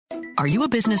Are you a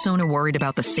business owner worried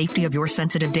about the safety of your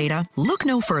sensitive data? Look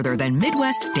no further than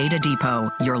Midwest Data Depot,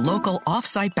 your local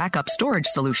off-site backup storage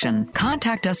solution.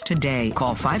 Contact us today.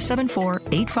 Call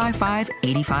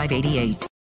 574-855-8588.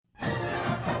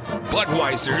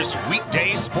 Budweiser's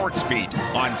weekday sports beat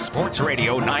on Sports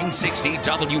Radio 960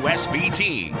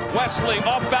 WSBT. Wesley,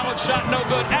 off-balance shot, no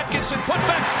good. Atkinson, put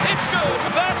back, it's good.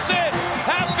 That's it.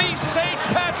 Happy St.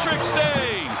 Patrick's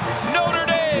Day. Notre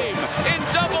Dame in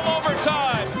double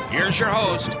overtime. Here's your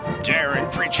host,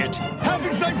 Darren Pritchett. Happy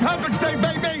St. Patrick's Day,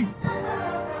 baby.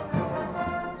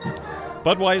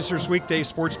 Budweiser's weekday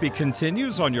sports beat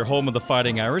continues on your home of the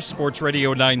Fighting Irish, Sports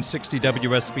Radio 960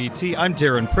 WSBT. I'm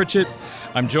Darren Pritchett.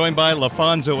 I'm joined by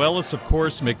LaFonso Ellis, of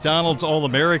course, McDonald's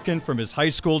All-American from his high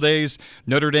school days,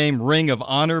 Notre Dame Ring of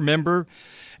Honor member,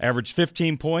 averaged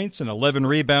 15 points and 11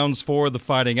 rebounds for the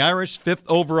Fighting Irish, fifth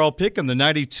overall pick in the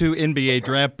 92 NBA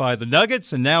draft by the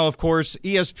Nuggets, and now, of course,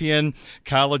 ESPN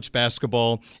college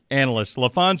basketball analyst.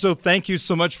 LaFonso, thank you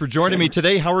so much for joining me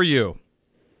today. How are you?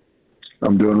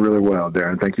 I'm doing really well,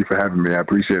 Darren. Thank you for having me. I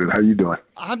appreciate it. How are you doing?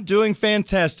 I'm doing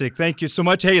fantastic. Thank you so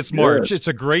much. Hey, it's March. Good. It's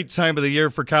a great time of the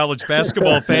year for college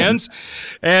basketball fans.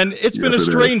 And it's been a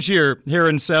strange year here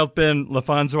in South Bend,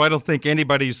 LaFonso. I don't think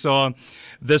anybody saw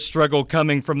this struggle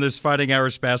coming from this Fighting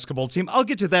Irish basketball team. I'll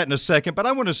get to that in a second, but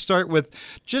I want to start with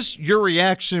just your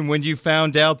reaction when you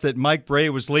found out that Mike Brey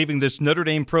was leaving this Notre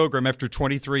Dame program after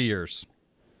 23 years.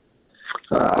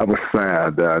 I was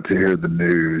sad to hear the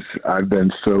news. I've been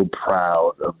so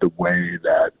proud of the way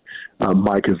that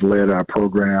Mike has led our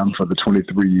program for the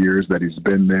 23 years that he's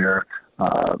been there.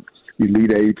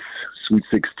 Elite Eights, Sweet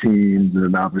 16s,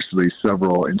 and obviously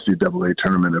several NCAA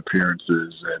tournament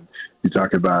appearances. And you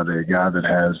talk about a guy that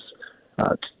has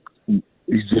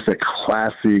he's just a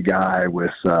classy guy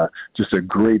with just a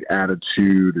great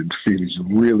attitude, and he's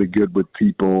really good with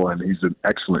people, and he's an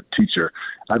excellent teacher.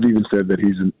 I've even said that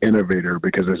he's an innovator,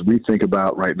 because as we think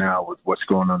about right now with what's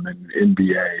going on in the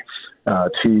NBA,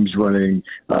 teams running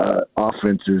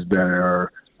offenses that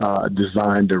are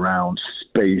designed around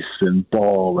space and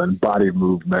ball and body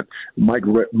movement. Mike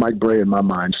Brey, in my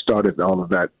mind, started all of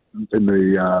that in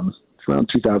the around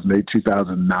 2008,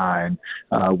 2009,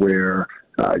 where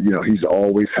he's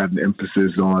always had an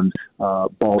emphasis on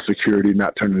ball security,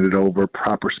 not turning it over,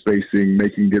 proper spacing,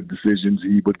 making good decisions.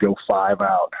 He would go 5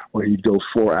 out, or he'd go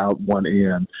 4 out, 1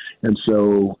 in. And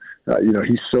so,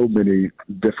 he's so many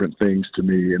different things to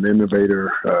me: an innovator,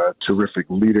 terrific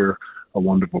leader, a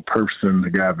wonderful person, a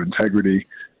guy of integrity.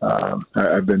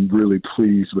 I've been really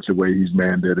pleased with the way he's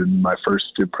manned it, and my first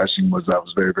impression was I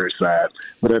was very, very sad.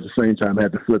 But at the same time, I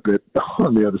had to flip it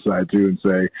on the other side, too, and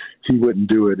say he wouldn't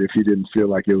do it if he didn't feel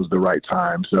like it was the right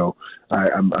time. So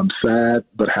I'm sad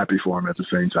but happy for him at the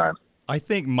same time. I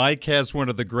think Mike has one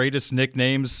of the greatest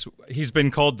nicknames. He's been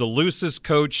called the loosest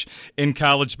coach in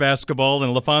college basketball.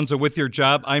 And LaFonso, with your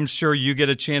job, I'm sure you get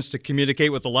a chance to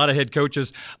communicate with a lot of head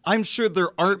coaches. I'm sure there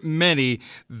aren't many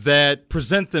that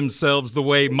present themselves the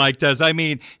way Mike does. I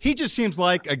mean, he just seems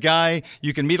like a guy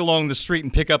you can meet along the street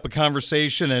and pick up a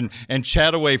conversation and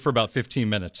chat away for about 15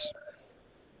 minutes.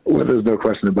 Well, there's no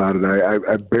question about it.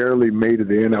 I barely made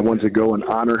it in. I wanted to go and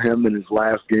honor him in his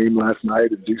last game last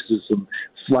night, and due to some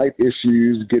flight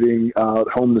issues getting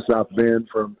home to South Bend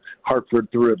from Hartford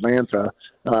through Atlanta,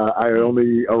 I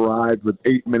only arrived with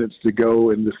 8 minutes to go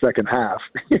in the second half.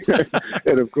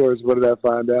 And, of course, what did I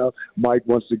find out? Mike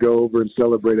wants to go over and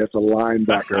celebrate as a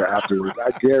linebacker afterwards.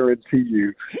 I guarantee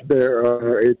you there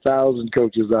are 1,000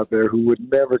 coaches out there who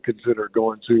would never consider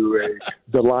going to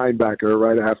the linebacker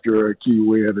right after a key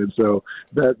win. And so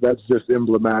that's just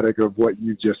emblematic of what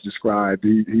you just described.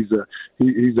 He's a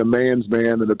man's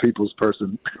man and a people's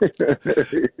person.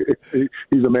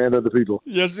 He's a man of the people.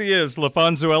 Yes, he is.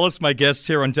 LaFonso Ellis, my guest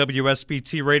here on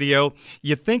WSBT Radio.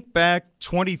 You think back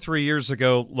 23 years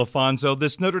ago, LaFonso,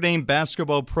 this Notre Dame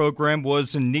basketball program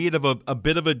was in need of a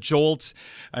bit of a jolt.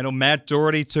 I know Matt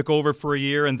Doherty took over for a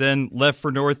year and then left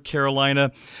for North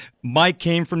Carolina. Mike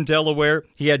came from Delaware.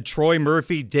 He had Troy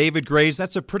Murphy, David Graves.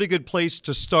 That's a pretty good place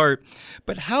to start.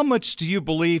 But how much do you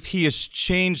believe he has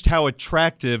changed how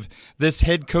attractive this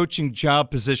head coaching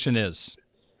job position is?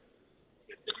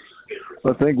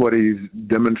 I think what he's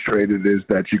demonstrated is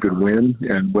that you could win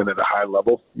and win at a high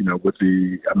level. With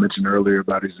I mentioned earlier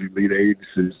about his Elite Eights,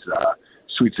 his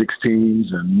Sweet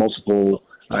 16s, and multiple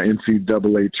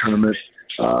NCAA tournament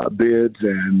bids.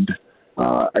 And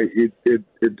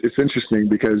it's interesting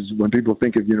because when people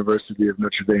think of University of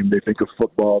Notre Dame, they think of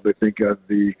football, they think of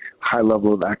the high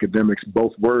level of academics,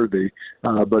 both worthy.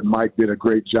 But Mike did a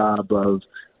great job of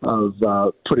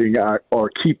putting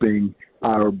or keeping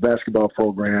our basketball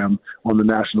program on the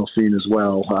national scene as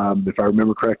well. If I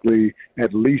remember correctly,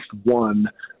 at least one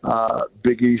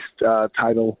Big East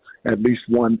title, at least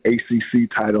one ACC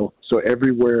title. So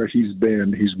everywhere he's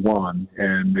been, he's won.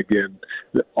 And again,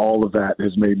 all of that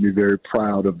has made me very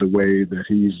proud of the way that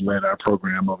he's led our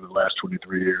program over the last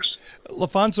 23 years.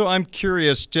 LaFonso, I'm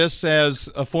curious, just as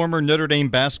a former Notre Dame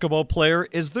basketball player,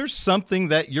 is there something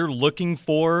that you're looking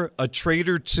for, a trait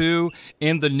or two,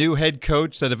 in the new head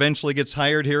coach that eventually gets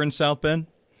hired here in South Bend?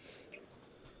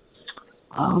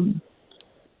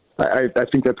 I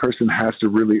think that person has to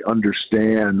really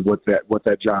understand what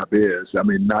that job is. I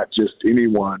mean, not just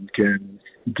anyone can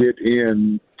get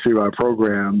into our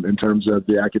program in terms of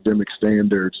the academic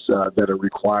standards that are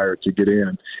required to get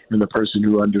in, and the person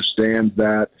who understands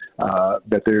that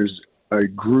there's a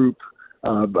group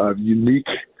of unique,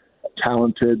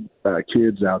 talented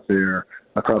kids out there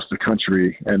across the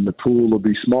country, and the pool will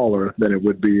be smaller than it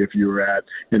would be if you were at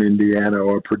an Indiana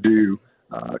or Purdue,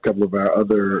 a couple of our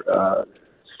other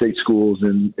state schools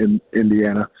in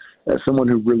Indiana. As someone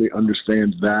who really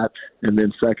understands that, and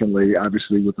then secondly,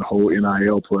 obviously with the whole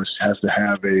NIL push, has to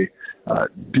have a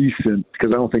decent,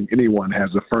 because I don't think anyone has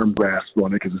a firm grasp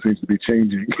on it because it seems to be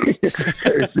changing.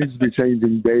 It seems to be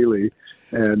changing daily.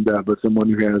 And but someone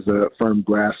who has a firm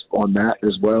grasp on that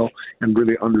as well, and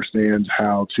really understands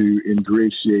how to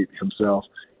ingratiate himself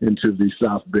into the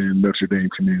South Bend Notre Dame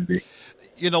community.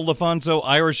 You know, LaFonso,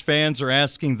 Irish fans are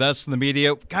asking thus in the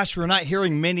media, gosh, we're not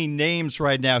hearing many names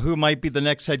right now. Who might be the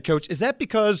next head coach? Is that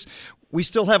because we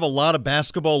still have a lot of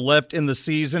basketball left in the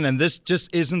season and this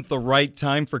just isn't the right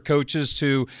time for coaches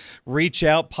to reach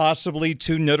out possibly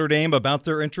to Notre Dame about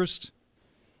their interest?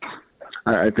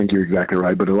 I think you're exactly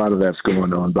right, but a lot of that's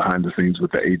going on behind the scenes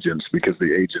with the agents because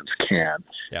the agents can.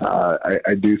 Yeah.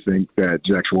 I do think that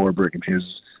Jack Swarbrick and his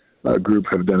group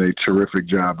have done a terrific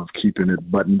job of keeping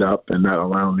it buttoned up and not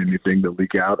allowing anything to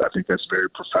leak out. I think that's very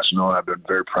professional. I've been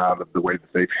very proud of the way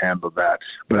that they've handled that.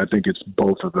 But I think it's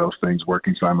both of those things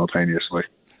working simultaneously.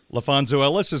 LaFonso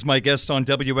Ellis is my guest on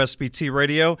WSBT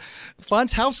Radio.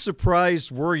 Fonz, how surprised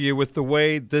were you with the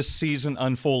way this season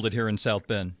unfolded here in South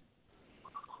Bend?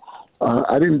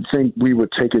 I didn't think we would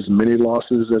take as many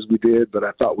losses as we did, but I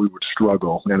thought we would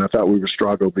struggle. And I thought we would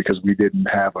struggle because we didn't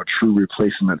have a true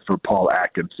replacement for Paul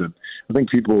Atkinson. I think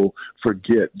people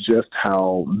forget just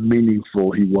how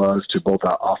meaningful he was to both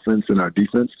our offense and our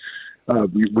defense.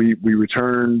 We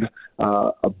returned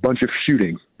a bunch of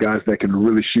shooting, guys that can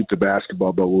really shoot the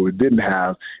basketball, but what we didn't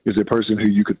have is a person who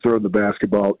you could throw the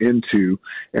basketball into,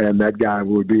 and that guy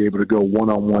would be able to go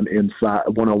one-on-one inside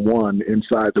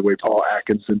the way Paul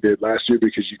Atkinson did last year,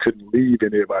 because you couldn't leave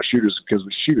any of our shooters because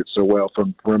we shoot it so well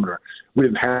from the perimeter. We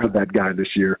didn't have that guy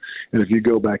this year, and if you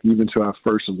go back even to our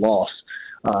first loss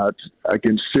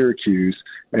against Syracuse,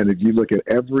 and if you look at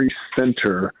every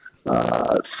center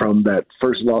from that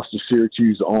first loss to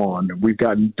Syracuse on, we've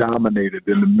gotten dominated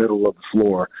in the middle of the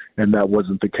floor, and that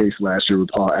wasn't the case last year with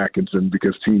Paul Atkinson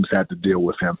because teams had to deal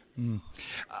with him.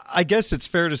 I guess it's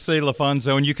fair to say,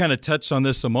 LaFonso, and you kind of touched on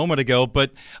this a moment ago, but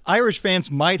Irish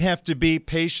fans might have to be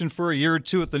patient for a year or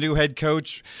two with the new head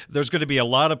coach. There's going to be a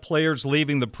lot of players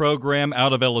leaving the program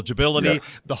out of eligibility. Yeah.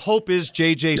 The hope is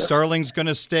J.J. Starling's going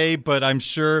to stay, but I'm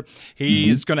sure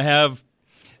he's going to have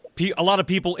a lot of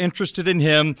people interested in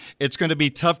him. It's going to be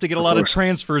tough to get a lot of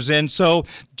transfers in. So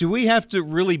do we have to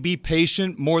really be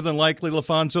patient, more than likely,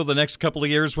 LaFonso, the next couple of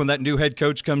years when that new head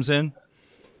coach comes in?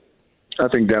 I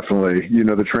think definitely. You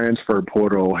know, the transfer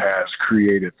portal has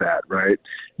created that, right?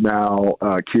 Now,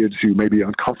 kids who may be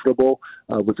uncomfortable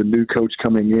with the new coach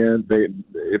coming in,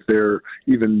 if they're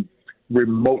even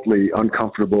remotely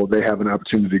uncomfortable, they have an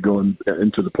opportunity to go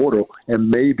into the portal and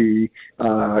maybe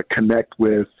connect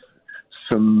with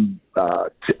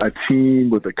a team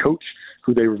with a coach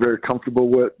who they were very comfortable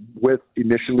with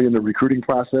initially in the recruiting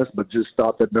process, but just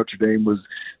thought that Notre Dame was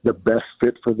the best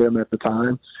fit for them at the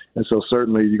time. And so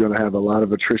certainly you're going to have a lot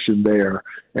of attrition there,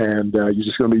 and you're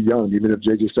just going to be young. Even if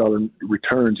J.J. Starling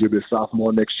returns, he'll be a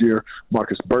sophomore next year.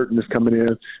 Marcus Burton is coming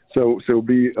in. So it'll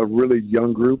be a really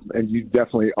young group, and you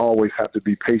definitely always have to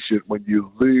be patient when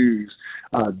you lose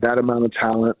that amount of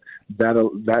talent,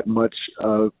 that much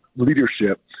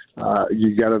leadership.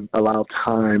 You got to allow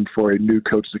time for a new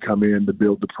coach to come in to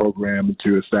build the program and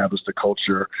to establish the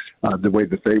culture the way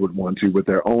that they would want to, with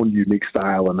their own unique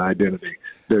style and identity.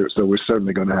 So we're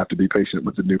certainly going to have to be patient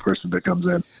with the new person that comes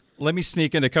in. Let me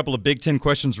sneak in a couple of Big Ten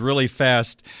questions really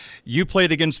fast. You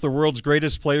played against the world's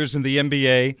greatest players in the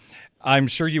NBA. I'm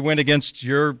sure you went against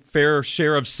your fair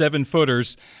share of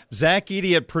 7-footers. Zach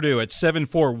Edey at Purdue at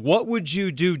 7'4". What would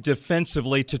you do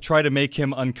defensively to try to make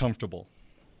him uncomfortable?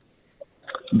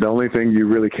 The only thing you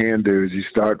really can do is you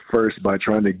start first by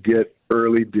trying to get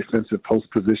early defensive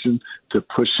post position to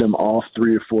push him off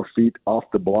 3 or 4 feet off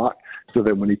the block so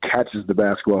that when he catches the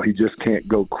basketball, he just can't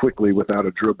go quickly without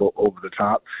a dribble over the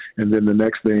top. And then the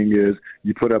next thing is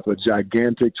you put up a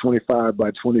gigantic 25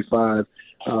 by 25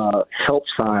 help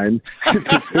sign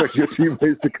to your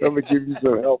teammates to come and give you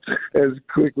some help as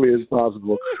quickly as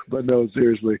possible. But no,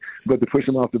 seriously. But to push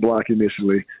him off the block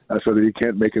initially so that he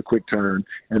can't make a quick turn.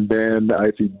 And then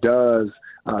if he does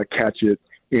catch it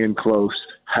in close,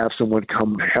 have someone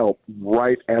come help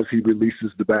right as he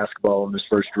releases the basketball on his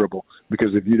first dribble.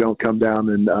 Because if you don't come down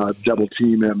and double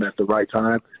team him at the right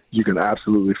time, you can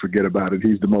absolutely forget about it.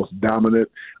 He's the most dominant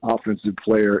offensive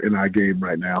player in our game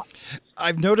right now.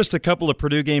 I've noticed a couple of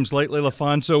Purdue games lately,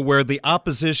 LaFonso, where the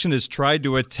opposition has tried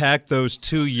to attack those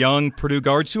two young Purdue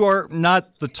guards who are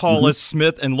not the tallest,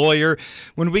 Smith and Lawyer.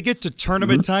 When we get to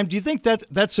tournament time, do you think that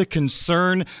that's a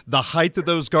concern, the height of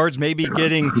those guards maybe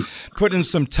getting put in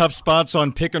some tough spots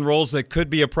on pick and rolls that could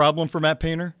be a problem for Matt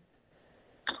Painter?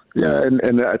 Yeah,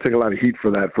 and I took a lot of heat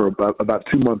for that. For about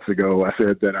 2 months ago, I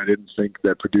said that I didn't think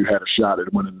that Purdue had a shot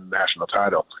at winning the national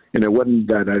title. And it wasn't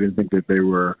that I didn't think that they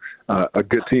were a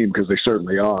good team, because they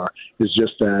certainly are. It's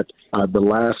just that the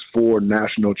last 4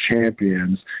 national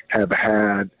champions have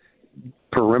had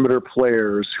perimeter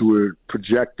players who were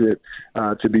projected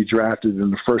to be drafted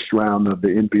in the first round of the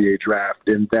NBA draft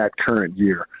in that current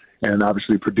year. And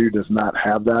obviously Purdue does not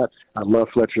have that. I love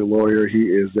Fletcher Lawyer. He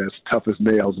is as tough as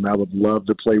nails, and I would love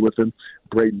to play with him.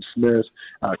 Braden Smith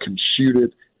can shoot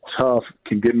it, tough,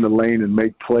 can get in the lane and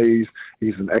make plays.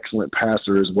 He's an excellent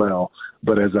passer as well.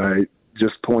 But as I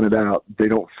just pointed out, they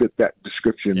don't fit that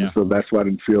description. Yeah. So that's why I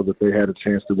didn't feel that they had a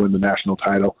chance to win the national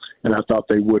title. And I thought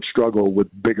they would struggle with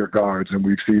bigger guards, and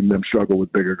we've seen them struggle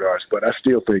with bigger guards. But I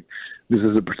still think this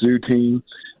is a Purdue team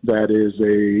that is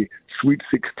a Sweet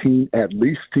 16 at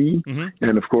least team.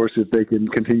 And, of course, if they can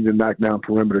continue to knock down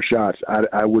perimeter shots,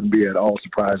 I wouldn't be at all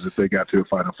surprised if they got to a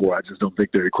Final Four. I just don't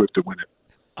think they're equipped to win it.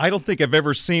 I don't think I've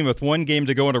ever seen, with one game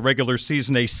to go in a regular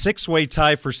season, a 6-way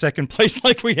tie for second place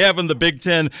like we have in the Big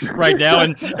Ten right now.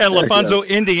 And LaFonso,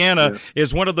 Indiana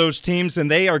is one of those teams, and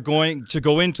they are going to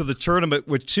go into the tournament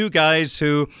with 2 guys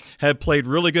who have played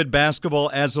really good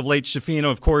basketball as of late. Schifino,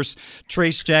 of course,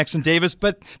 Trace Jackson Davis,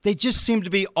 but they just seem to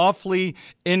be awfully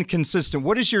inconsistent.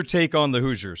 What is your take on the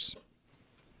Hoosiers?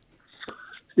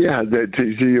 Yeah,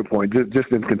 to your point, just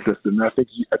inconsistent. I think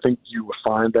you will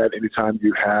find that anytime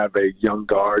you have a young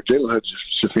guard. Jalen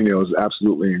Schifino is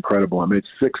absolutely incredible. I mean,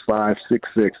 6'5",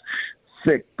 6'6",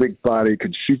 thick, big body,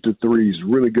 can shoot the threes,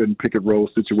 really good in pick and roll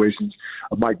situations.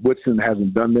 Mike Woodson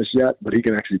hasn't done this yet, but he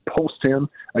can actually post him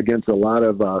against a lot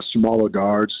of smaller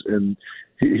guards, and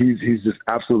he's just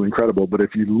absolutely incredible. But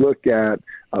if you look at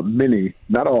many,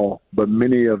 not all, but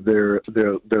many of their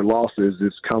losses,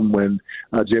 it's come when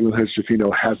Jalen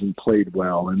Schifino hasn't played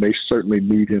well, and they certainly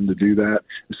need him to do that,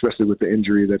 especially with the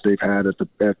injury that they've had at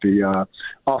the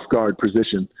off guard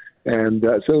position. And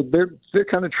so they're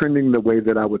kind of trending the way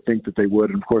that I would think that they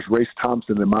would. And of course, Race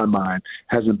Thompson, in my mind,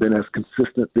 hasn't been as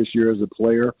consistent this year as a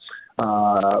player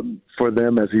for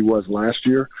them as he was last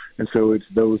year. And so it's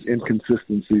those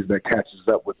inconsistencies that catches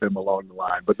up with them along the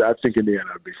line. But I think Indiana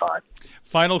would be fine.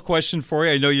 Final question for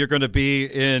you. I know you're going to be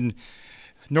in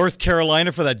North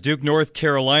Carolina for that Duke-North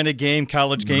Carolina game.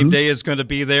 College Game Day is going to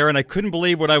be there, and I couldn't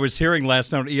believe what I was hearing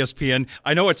last night on ESPN.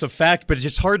 I know it's a fact, but it's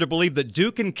just hard to believe that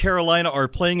Duke and Carolina are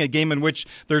playing a game in which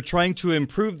they're trying to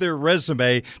improve their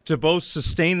resume to both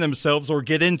sustain themselves or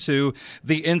get into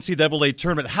the NCAA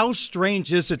tournament. How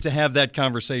strange is it to have that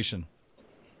conversation?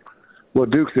 Well,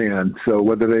 Duke's in, so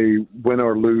whether they win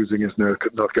or lose against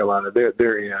North Carolina,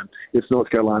 they're in. It's North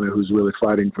Carolina who's really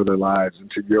fighting for their lives, and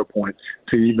to your point,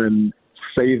 to even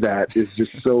say that is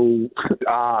just so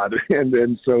odd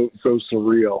and so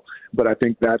surreal. But I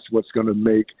think that's what's going to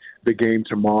make the game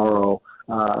tomorrow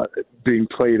being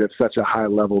played at such a high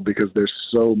level, because there's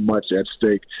so much at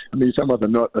stake. I mean, you're talking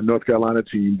about the North Carolina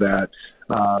team that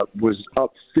was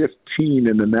up 15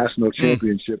 in the national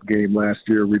championship game last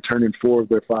year, returning 4 of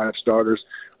their 5 starters,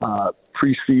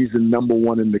 preseason number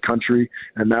 1 in the country,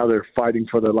 and now they're fighting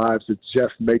for their lives to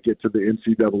just make it to the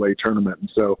NCAA tournament. And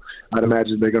so I'd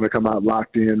imagine they're going to come out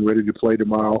locked in, ready to play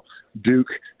tomorrow. Duke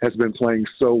has been playing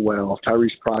so well.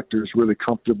 Tyrese Proctor is really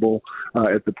comfortable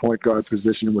at the point guard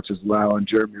position, which is allowing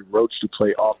Jeremy Roach to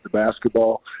play off the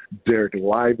basketball. Derek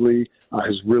Lively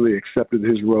has really accepted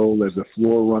his role as a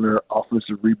floor runner,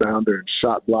 offensive rebounder, and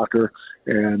shot blocker.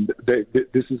 And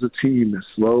this is a team that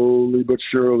slowly but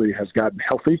surely has gotten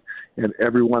healthy, and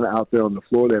everyone out there on the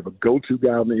floor, they have a go-to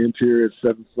guy on the interior at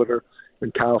 7-footer,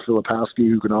 and Kyle Filipowski,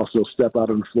 who can also step out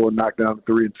on the floor, knock down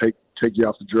a 3, and take you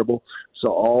off the dribble. So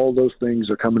all those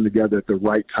things are coming together at the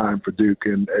right time for Duke,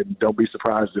 and don't be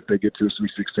surprised if they get to a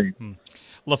Sweet 16.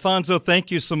 LaFonso, thank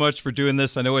you so much for doing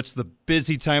this. I know it's the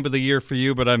busy time of the year for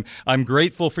you, but I'm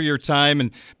grateful for your time.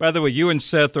 And by the way, you and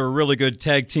Seth are a really good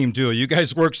tag team duo. You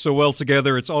guys work so well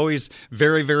together. It's always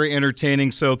very, very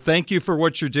entertaining. So thank you for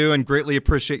what you're doing. Greatly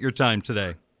appreciate your time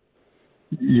today.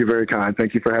 You're very kind.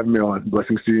 Thank you for having me on.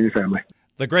 Blessings to you and your family.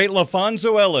 The great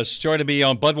LaFonso Ellis joining me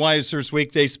on Budweiser's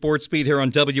Weekday Sports Beat here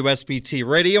on WSBT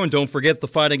Radio. And don't forget, the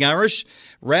Fighting Irish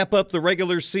wrap up the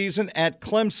regular season at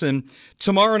Clemson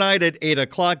tomorrow night at 8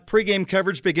 o'clock. Pregame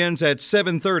coverage begins at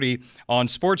 7:30 on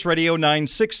Sports Radio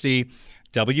 960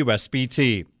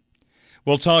 WSBT.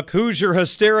 We'll talk Hoosier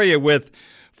hysteria with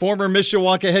former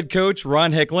Mishawaka head coach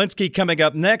Ron Heklinski coming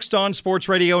up next on Sports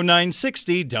Radio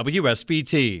 960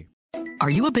 WSBT. Are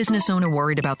you a business owner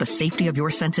worried about the safety of your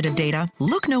sensitive data?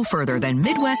 Look no further than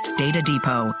Midwest Data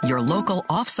Depot, your local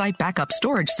off-site backup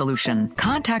storage solution.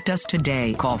 Contact us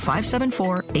today. Call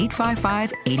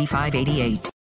 574-855-8588.